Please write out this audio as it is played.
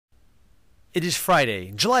It is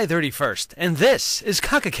Friday, July 31st, and this is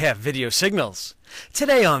CONCACAF VideoSignals.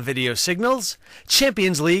 Today on VideoSignals,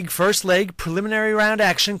 Champions League first leg preliminary round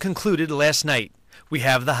action concluded last night. We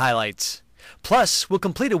have the highlights. Plus, we'll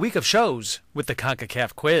complete a week of shows with the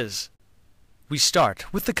CONCACAF quiz. We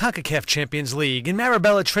start with the CONCACAF Champions League in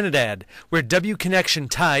Marabella, Trinidad, where W Connection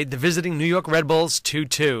tied the visiting New York Red Bulls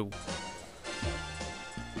 2-2.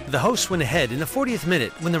 The hosts went ahead in the 40th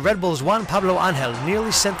minute when the Red Bulls' Juan Pablo Angel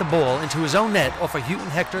nearly sent the ball into his own net off a Houghton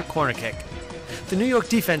Hector corner kick. The New York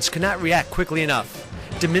defense could not react quickly enough.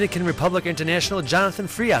 Dominican Republic international Jonathan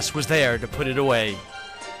Frias was there to put it away.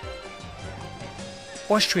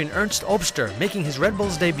 Austrian Ernst Obster, making his Red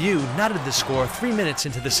Bulls debut, knotted the score 3 minutes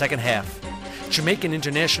into the second half. Jamaican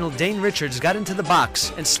international Dane Richards got into the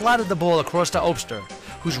box and slotted the ball across to Obster,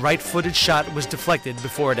 whose right-footed shot was deflected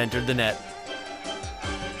before it entered the net.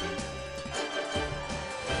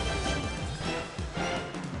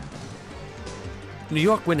 New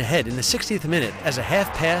York went ahead in the 60th minute as a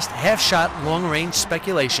half-passed, half-shot, long-range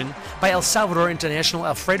speculation by El Salvador international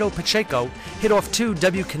Alfredo Pacheco hit off two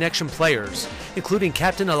W Connection players, including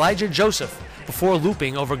captain Elijah Joseph, before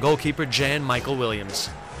looping over goalkeeper Jan Michael Williams.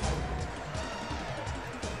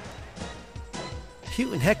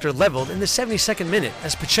 Houghton Hector leveled in the 72nd minute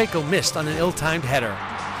as Pacheco missed on an ill-timed header.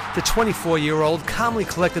 The 24-year-old calmly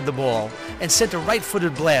collected the ball and sent a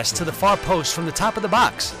right-footed blast to the far post from the top of the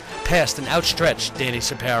box, past an outstretched Danny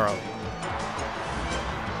Saparo.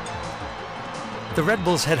 The Red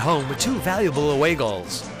Bulls head home with two valuable away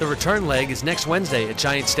goals. The return leg is next Wednesday at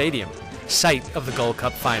Giant Stadium, site of the Gold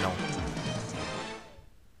Cup final.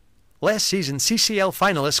 Last season, CCL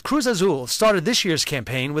finalist Cruz Azul started this year's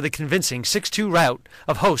campaign with a convincing 6-2 rout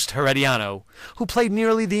of host Herediano, who played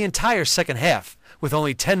nearly the entire second half, with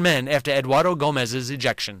only 10 men after Eduardo Gomez's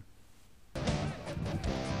ejection.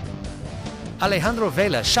 Alejandro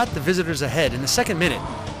Vela shot the visitors ahead in the second minute,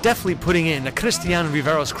 deftly putting in a Cristian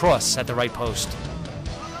Riveros cross at the right post.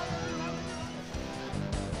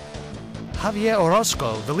 Javier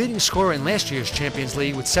Orozco, the leading scorer in last year's Champions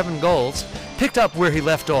League with 7 goals, picked up where he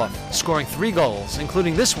left off, scoring 3 goals,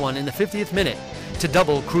 including this one in the 50th minute, to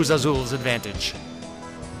double Cruz Azul's advantage.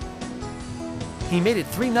 He made it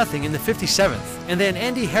 3-0 in the 57th, and then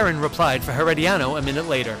Andy Herron replied for Herediano a minute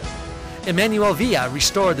later. Emmanuel Villa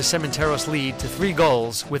restored the Cementeros lead to 3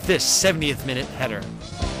 goals with this 70th minute header.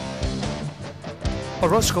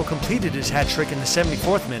 Orozco completed his hat-trick in the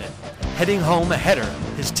 74th minute, heading home a header,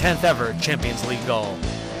 his 10th ever Champions League goal.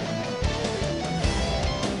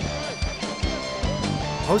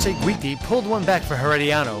 Jose Guiti pulled one back for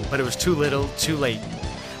Herediano, but it was too little, too late.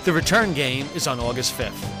 The return game is on August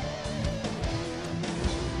 5th.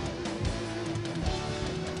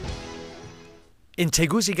 In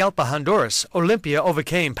Tegucigalpa, Honduras, Olimpia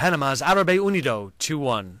overcame Panama's Arabe Unido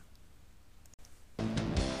 2-1.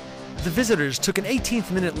 The visitors took an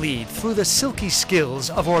 18th minute lead through the silky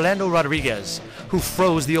skills of Orlando Rodriguez, who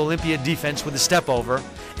froze the Olimpia defense with a step over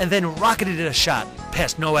and then rocketed a shot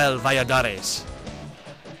past Noel Valladares.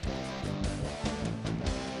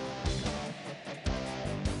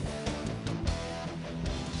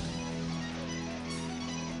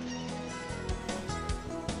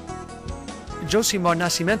 Josimar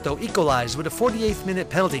Nascimento equalized with a 48th minute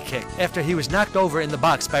penalty kick after he was knocked over in the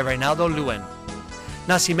box by Reynaldo Luen.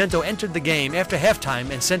 Nascimento entered the game after halftime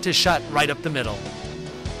and sent his shot right up the middle.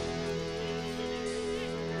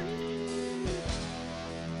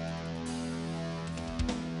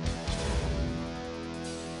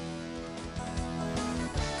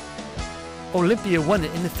 Olimpia won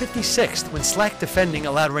it in the 56th when slack defending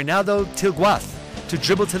allowed Reynaldo Tilguath to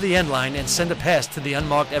dribble to the end line and send a pass to the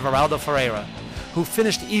unmarked Everaldo Ferreira, who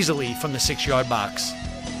finished easily from the 6-yard box.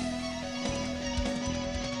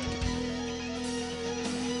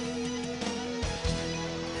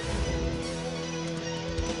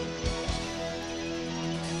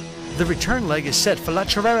 The return leg is set for La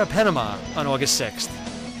Chorrera, Panama on August 6th.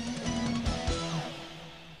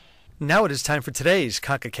 Now it is time for today's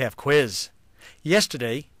CONCACAF quiz.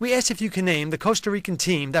 Yesterday, we asked if you can name the Costa Rican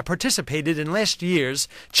team that participated in last year's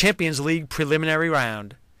Champions League preliminary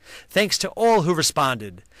round. Thanks to all who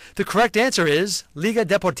responded. The correct answer is Liga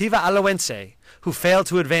Deportiva Alajuelense, who failed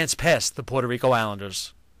to advance past the Puerto Rico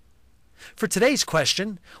Islanders. For today's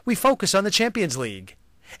question, we focus on the Champions League.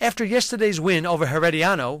 After yesterday's win over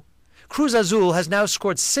Herediano, Cruz Azul has now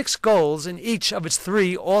scored 6 goals in each of its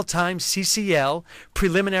 3 all-time CCL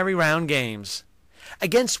preliminary round games.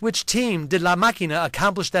 Against which team did La Máquina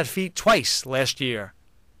accomplish that feat twice last year?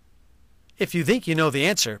 If you think you know the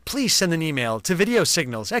answer, please send an email to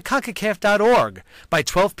videosignals@concacaf.org by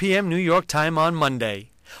 12 p.m. New York time on Monday.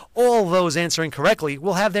 All those answering correctly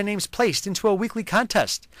will have their names placed into a weekly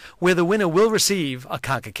contest, where the winner will receive a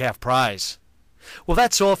CONCACAF prize. Well,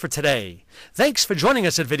 that's all for today. Thanks for joining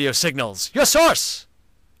us at VideoSignals, your source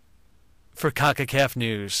for CONCACAF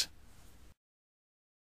news.